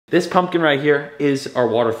This pumpkin right here is our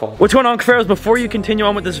waterfall. What's going on, Cuffaros? Before you continue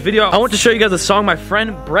on with this video, I want to show you guys a song my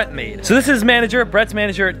friend Brett made. So this is Brett's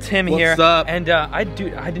manager, Tim here. What's up? And I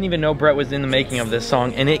didn't even know Brett was in the making of this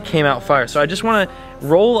song, and it came out fire. So I just want to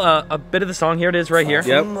roll a bit of the song. Here it is right here.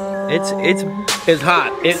 Yep. It's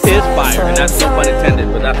hot. It is fire, and that's no pun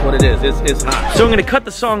intended, but that's what it is. It's hot. So I'm gonna cut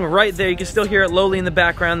the song right there. You can still hear it lowly in the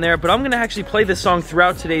background there, but I'm gonna actually play this song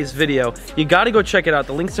throughout today's video. You gotta go check it out.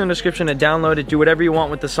 The link's in the description to download it, do whatever you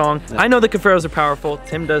want with the song. I know the Cuffaros are powerful.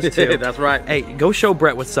 Tim does too. That's right. Hey, go show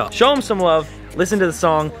Brett what's up. Show him some love. Listen to the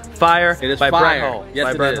song Fire by Bretthalla.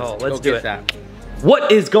 Yes, Let's do it.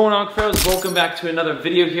 What is going on, Cuffaros? Welcome back to another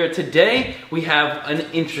video here. Today, we have an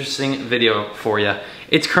interesting video for you.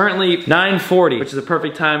 It's currently 9:40, which is a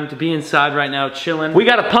perfect time to be inside right now, chilling. We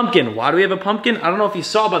got a pumpkin. Why do we have a pumpkin? I don't know if you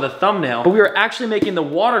saw by the thumbnail, but we are actually making the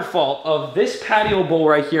waterfall of this patio bowl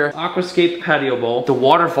right here, Aquascape patio bowl. The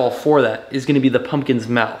waterfall for that is gonna be the pumpkin's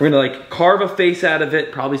mouth. We're gonna like carve a face out of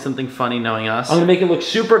it, probably something funny knowing us. I'm gonna make it look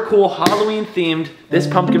super cool, Halloween themed. This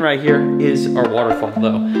pumpkin right here is our waterfall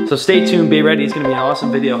though. So stay tuned, be ready. It's gonna be an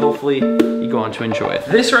awesome video. Hopefully you go on to enjoy it.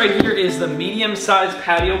 This right here is the medium-sized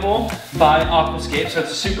patio bowl by Aquascape. So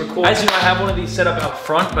it's super cool. As you know, I have one of these set up out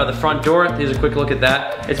front by the front door. Here's a quick look at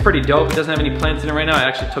that. It's pretty dope. It doesn't have any plants in it right now. I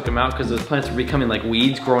actually took them out because those plants are becoming like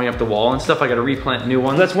weeds growing up the wall and stuff. I gotta replant new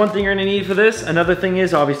ones. That's one thing you're gonna need for this. Another thing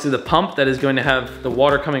is obviously the pump that is going to have the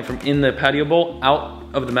water coming from in the patio bowl out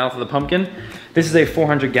of the mouth of the pumpkin. This is a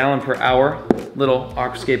 400 gallon per hour little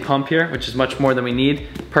Aquascape pump here, which is much more than we need.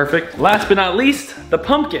 Perfect. Last but not least, the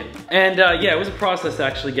pumpkin. And yeah, it was a process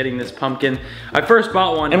actually getting this pumpkin. I first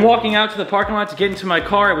bought one and walking out to the parking lot to get into my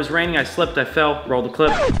car, it was raining, I slipped, I fell, rolled the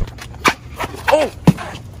clip. Oh!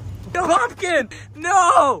 The pumpkin!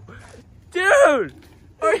 No! Dude!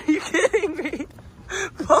 Are you kidding me?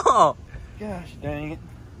 Paul! Gosh dang it.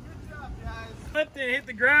 Let it hit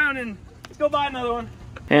the ground and let's go buy another one.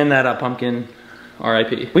 And that pumpkin,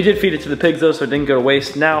 RIP. We did feed it to the pigs though, so it didn't go to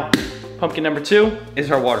waste. Now, pumpkin number 2 is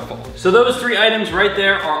our waterfall. So those 3 items right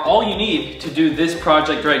there are all you need to do this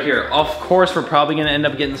project right here. Of course, we're probably gonna end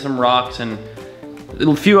up getting some rocks and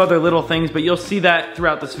a few other little things, but you'll see that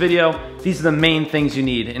throughout this video. These are the main things you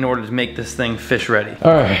need in order to make this thing fish ready.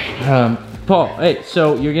 All right, Paul, hey,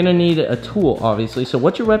 so you're gonna need a tool, obviously. So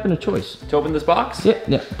what's your weapon of choice? To open this box?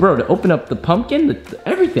 Yeah, bro, to open up the pumpkin,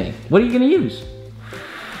 everything. What are you gonna use?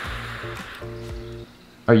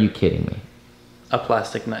 Are you kidding me? A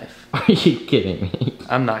plastic knife. Are you kidding me?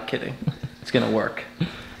 I'm not kidding. It's gonna work.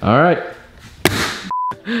 All right.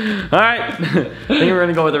 All right, I think we're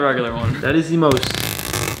gonna go with the regular one. That is the most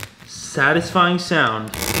satisfying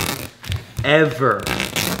sound ever.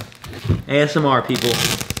 ASMR, people.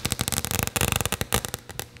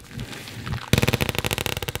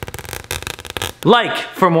 Like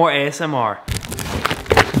for more ASMR.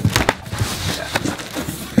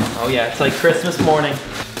 Oh yeah, it's like Christmas morning.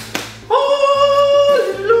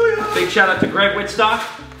 Oh, hallelujah. Big shout out to Greg Whitstock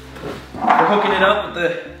for hooking it up with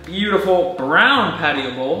the beautiful brown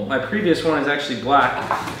patio bowl. My previous one is actually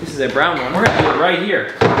black. This is a brown one. We're gonna do it right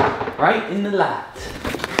here, right in the light.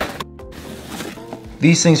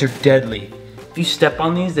 These things are deadly. If you step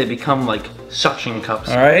on these, they become like suction cups.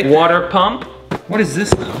 All right. Water pump. What is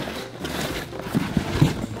this now?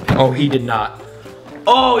 Oh, he did not.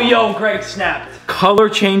 Oh, yo, Greg snapped. Color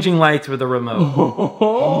changing lights with a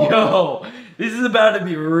remote. Yo, this is about to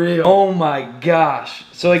be real. Oh my gosh.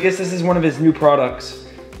 So I guess this is one of his new products.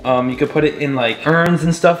 You could put it in like urns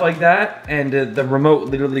and stuff like that, and the remote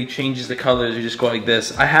literally changes the colors. You just go like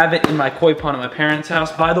this. I have it in my koi pond at my parents'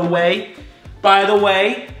 house. By the way,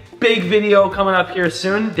 big video coming up here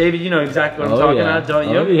soon. David, you know exactly what I'm talking about, don't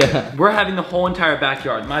you? Oh yeah. We're having the whole entire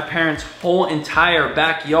backyard. My parents' whole entire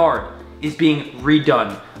backyard is being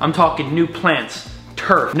redone. I'm talking new plants,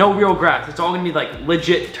 turf, no real grass. It's all gonna be like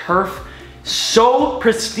legit turf. So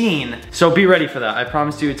pristine. So be ready for that. I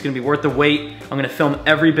promise you it's gonna be worth the wait. I'm gonna film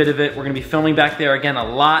every bit of it. We're gonna be filming back there again a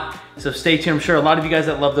lot. So stay tuned. I'm sure a lot of you guys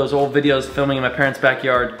that love those old videos filming in my parents'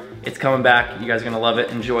 backyard, it's coming back. You guys are gonna love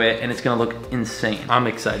it, enjoy it, and it's gonna look insane. I'm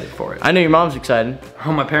excited for it. I know your mom's excited.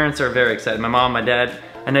 Oh, my parents are very excited. My mom, my dad.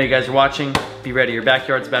 I know you guys are watching. Be ready, your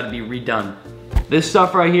backyard's about to be redone. This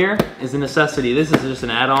stuff right here is a necessity. This is just an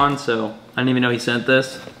add-on, so I didn't even know he sent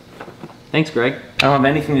this. Thanks, Greg. I don't have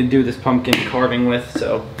anything to do this pumpkin carving with,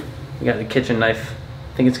 so we got the kitchen knife.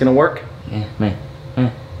 Think it's gonna work? Yeah, man.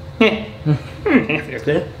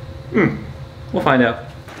 We'll find out.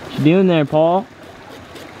 What you doing there, Paul?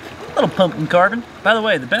 Little pumpkin carving. By the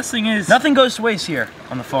way, the best thing is nothing goes to waste here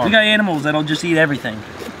on the farm. We got animals that'll just eat everything.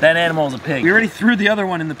 That animal is a pig. We already threw the other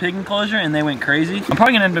one in the pig enclosure and they went crazy. I'm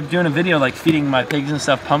probably gonna end up doing a video like feeding my pigs and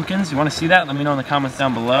stuff pumpkins. You wanna see that? Let me know in the comments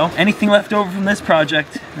down below. Anything left over from this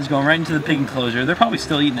project is going right into the pig enclosure. They're probably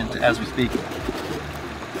still eating it as we speak.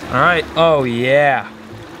 All right, oh yeah.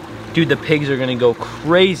 Dude, the pigs are gonna go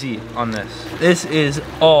crazy on this. This is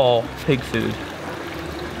all pig food.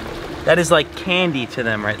 That is like candy to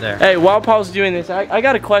them right there. Hey, while Paul's doing this, I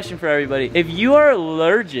got a question for everybody. If you are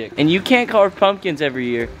allergic and you can't carve pumpkins every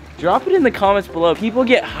year, drop it in the comments below. People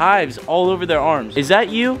get hives all over their arms. Is that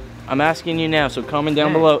you? I'm asking you now, so comment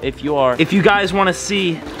down below if you are. If you guys wanna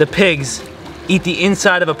see the pigs eat the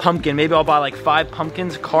inside of a pumpkin, maybe I'll buy like 5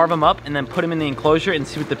 pumpkins, carve them up, and then put them in the enclosure and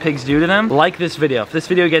see what the pigs do to them. Like this video. If this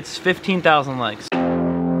video gets 15,000 likes.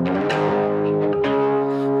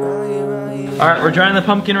 All right, we're drying the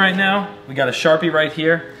pumpkin right now. We got a Sharpie right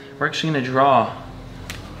here. We're actually gonna draw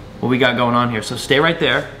what we got going on here. So stay right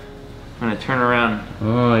there. I'm gonna turn around.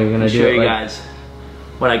 Oh, you're gonna show you guys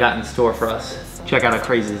what I got in store for us. Check out how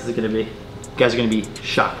crazy this is gonna be. You guys are gonna be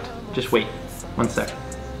shocked. Just wait 1 second.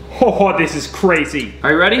 Oh, this is crazy.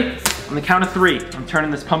 Are you ready? On the count of 3, I'm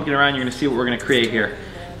turning this pumpkin around. You're gonna see what we're gonna create here.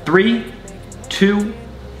 3, 2,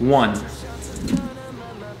 1.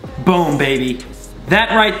 Boom, baby.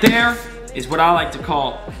 That right there is what I like to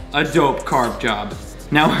call a dope carve job.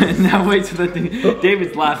 Now wait till the thing.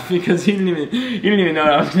 David's laughing because he didn't even know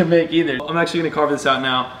what I was gonna make either. I'm actually gonna carve this out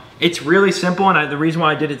now. It's really simple, and the reason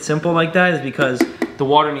why I did it simple like that is because the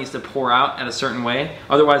water needs to pour out at a certain way.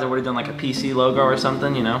 Otherwise, I would have done like a PC logo or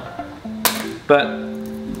something, you know. But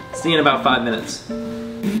see in about 5 minutes.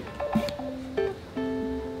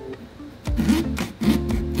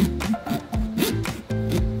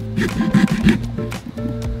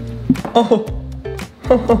 Oh,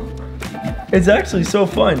 it's actually so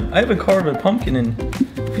fun. I haven't carved a pumpkin in,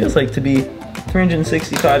 feels like to be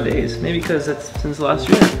 365 days. Maybe because that's since last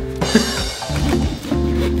year.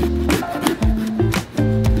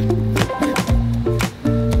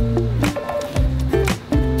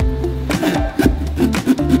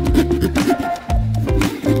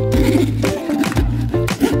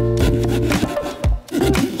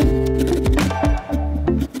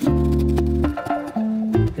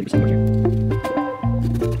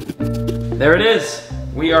 There it is.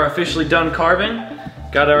 We are officially done carving.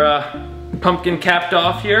 Got our pumpkin capped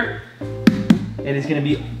off here. It is gonna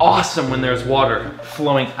be awesome when there's water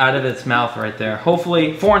flowing out of its mouth right there.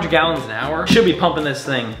 Hopefully 400 gallons an hour. Should be pumping this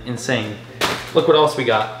thing insane. Look what else we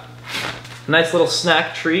got. A nice little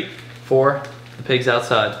snack treat for the pigs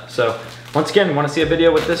outside. So once again, you wanna see a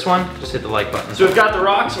video with this one, just hit the like button. So we've got the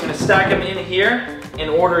rocks. I'm gonna stack them in here in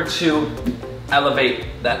order to elevate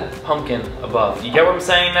that pumpkin above. You get what I'm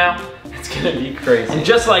saying now? It's gonna be crazy. And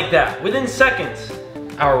just like that, within seconds,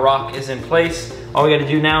 our rock is in place. All we gotta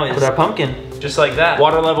do now is put our pumpkin, just like that.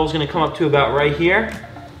 Water level is gonna come up to about right here,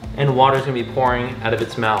 and water's gonna be pouring out of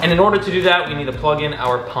its mouth. And in order to do that, we need to plug in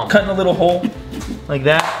our pump. Cutting a little hole, like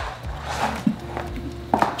that.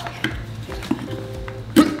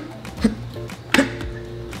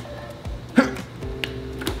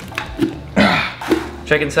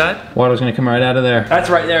 Check inside. Water's gonna come right out of there. That's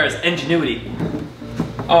right there is ingenuity.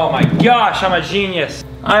 Oh my gosh, I'm a genius.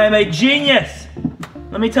 I am a genius.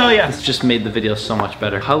 Let me tell you. This just made the video so much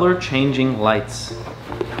better. Color changing lights.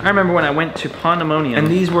 I remember when I went to Pandemonium and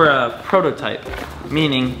these were a prototype,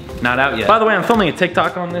 meaning not out yet. By the way, I'm filming a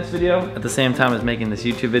TikTok on this video at the same time as making this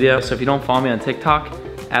YouTube video. So if you don't follow me on TikTok,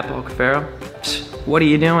 at Cuffaro, what are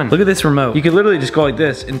you doing? Look at this remote. You could literally just go like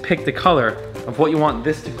this and pick the color of what you want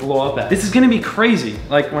this to glow up at. This is gonna be crazy.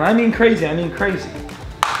 Like when I mean crazy, I mean crazy.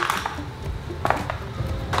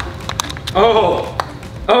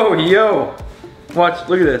 Oh, yo. Watch,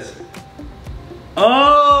 look at this.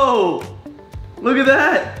 Oh, look at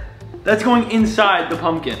that. That's going inside the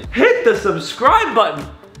pumpkin. Hit the subscribe button.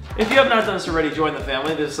 If you have not done so already, join the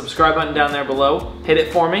family. There's a subscribe button down there below. Hit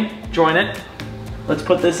it for me, join it. Let's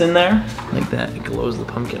put this in there. Like that, it glows the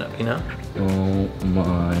pumpkin up, you know? Oh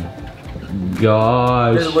my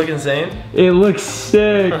gosh. Does it look insane? It looks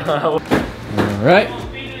sick. All right.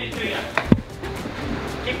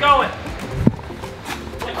 Keep going.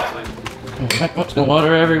 No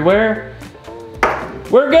water everywhere.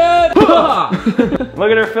 We're good.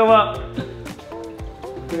 Look at her fill up.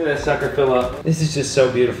 Look at that sucker fill up. This is just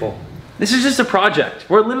so beautiful. This is just a project.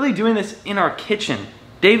 We're literally doing this in our kitchen.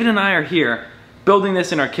 David and I are here building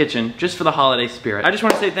this in our kitchen just for the holiday spirit. I just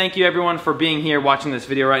want to say thank you everyone for being here watching this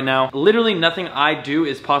video right now. Literally nothing I do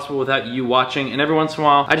is possible without you watching, and every once in a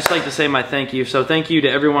while I just like to say my thank you. So thank you to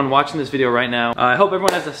everyone watching this video right now. I hope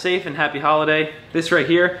everyone has a safe and happy holiday. This right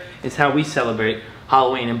here is how we celebrate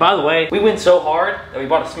Halloween. And by the way, we went so hard that we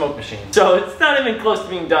bought a smoke machine. So it's not even close to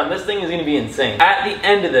being done. This thing is gonna be insane. At the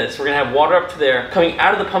end of this, we're gonna have water up to there, coming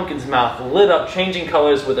out of the pumpkin's mouth, lit up, changing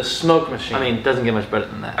colors with a smoke machine. I mean, it doesn't get much better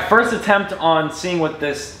than that. First attempt on seeing what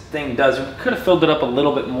this thing does. We could have filled it up a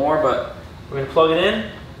little bit more, but we're gonna plug it in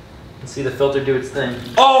and see the filter do its thing.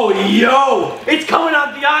 Oh, yo! It's coming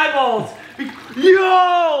out the eyeballs!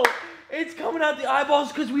 Yo! It's coming out the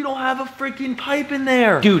eyeballs because we don't have a freaking pipe in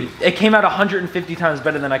there. Dude, it came out 150 times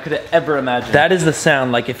better than I could have ever imagined. That is the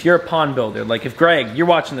sound, like if you're a pond builder, like if Greg, you're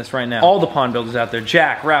watching this right now, all the pond builders out there,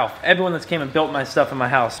 Jack, Ralph, everyone that's came and built my stuff in my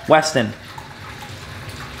house, Weston,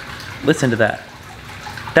 listen to that.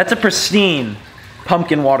 That's a pristine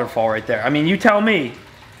pumpkin waterfall right there. I mean, you tell me,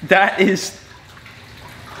 that is...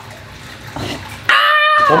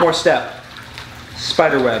 One more step,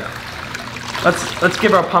 spider web. Let's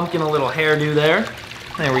give our pumpkin a little hairdo there.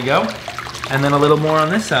 There we go. And then a little more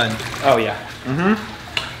on this side. Oh yeah.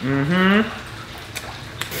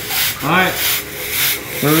 All right.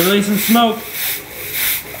 We're releasing smoke.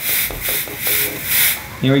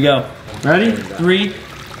 Here we go. Ready? 3,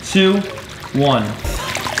 2, 1.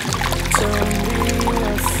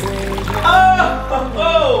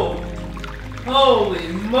 Oh! Holy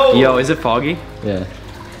moly! Yo, is it foggy? Yeah.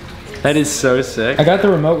 That is so sick. I got the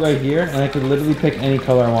remote right here, and I could literally pick any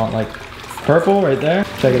color I want, like purple right there.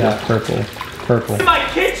 Check it out, purple, purple. In my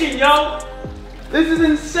kitchen, yo! This is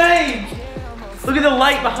insane! Look at the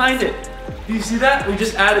light behind it. Do you see that? We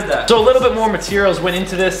just added that. So a little bit more materials went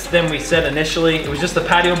into this than we said initially. It was just the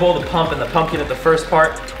patio bowl, the pump, and the pumpkin at the first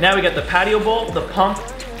part. Now we got the patio bowl, the pump,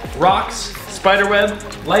 rocks, spiderweb,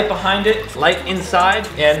 light behind it, light inside,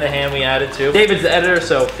 and the hand we added too. David's the editor,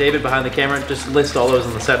 so David behind the camera, just list all those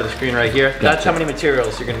on the side of the screen right here. Gotcha. That's how many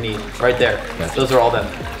materials you're gonna need, right there. Gotcha. Those are all them.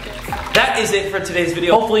 That is it for today's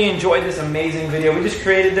video. Hopefully you enjoyed this amazing video. We just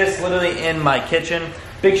created this literally in my kitchen.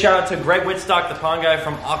 Big shout out to Greg Whitstock, the pond guy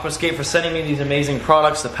from Aquascape, for sending me these amazing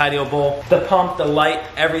products, the patio bowl, the pump, the light,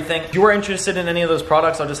 everything. If you are interested in any of those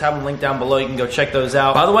products, I'll just have them linked down below. You can go check those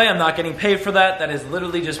out. By the way, I'm not getting paid for that. That is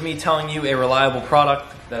literally just me telling you a reliable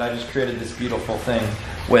product that I just created this beautiful thing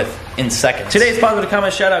with in seconds. Today's positive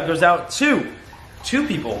comment shout out goes out to two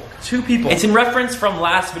people. It's in reference from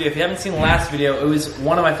last video. If you haven't seen the last video, it was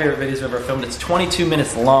one of my favorite videos I've ever filmed. It's 22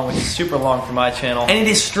 minutes long, which is super long for my channel. And it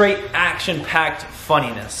is straight action-packed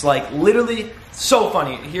funniness. Like, literally so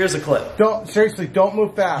funny. Here's a clip. Seriously, don't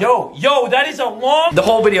move fast. Yo, that is a long... The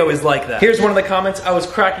whole video is like that. Here's one of the comments. I was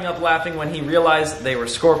cracking up laughing when he realized they were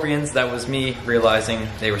scorpions. That was me realizing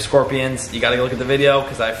they were scorpions. You gotta go look at the video,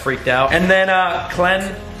 because I freaked out. And then,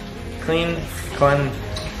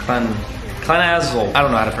 Clenazzle. I don't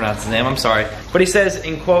know how to pronounce his name, I'm sorry. But he says,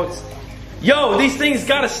 in quotes, yo, these things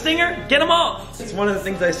got a stinger? Get them off. It's one of the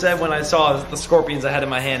things I said when I saw the scorpions I had in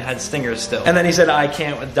my hand had stingers still. And then he said, I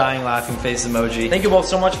can't, with dying laughing face emoji. Thank you both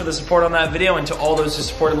so much for the support on that video, and to all those who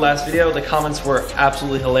supported last video. The comments were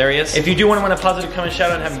absolutely hilarious. If you do want to win a positive comment shout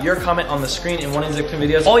out and have your comment on the screen in one of these upcoming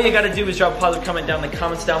videos, all you gotta do is drop a positive comment down in the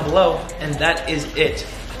comments down below, and that is it.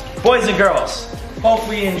 Boys and girls,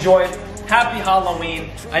 hopefully you enjoyed. Happy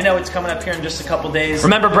Halloween. I know it's coming up here in just a couple days.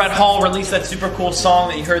 Remember, Bretthalla released that super cool song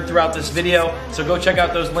that you heard throughout this video, so go check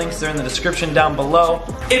out those links. They're in the description down below.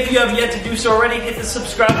 If you have yet to do so already, hit the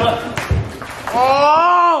subscribe button.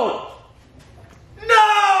 Oh!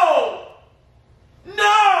 No!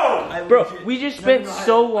 Bro, we just spent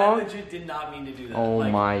so long. I legit did not mean to do that. Oh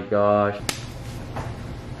my gosh.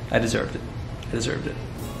 I deserved it. I deserved it.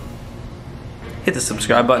 Hit the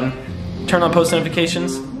subscribe button. Turn on post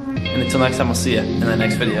notifications. And until next time, we'll see you in the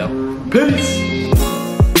next video. Peace!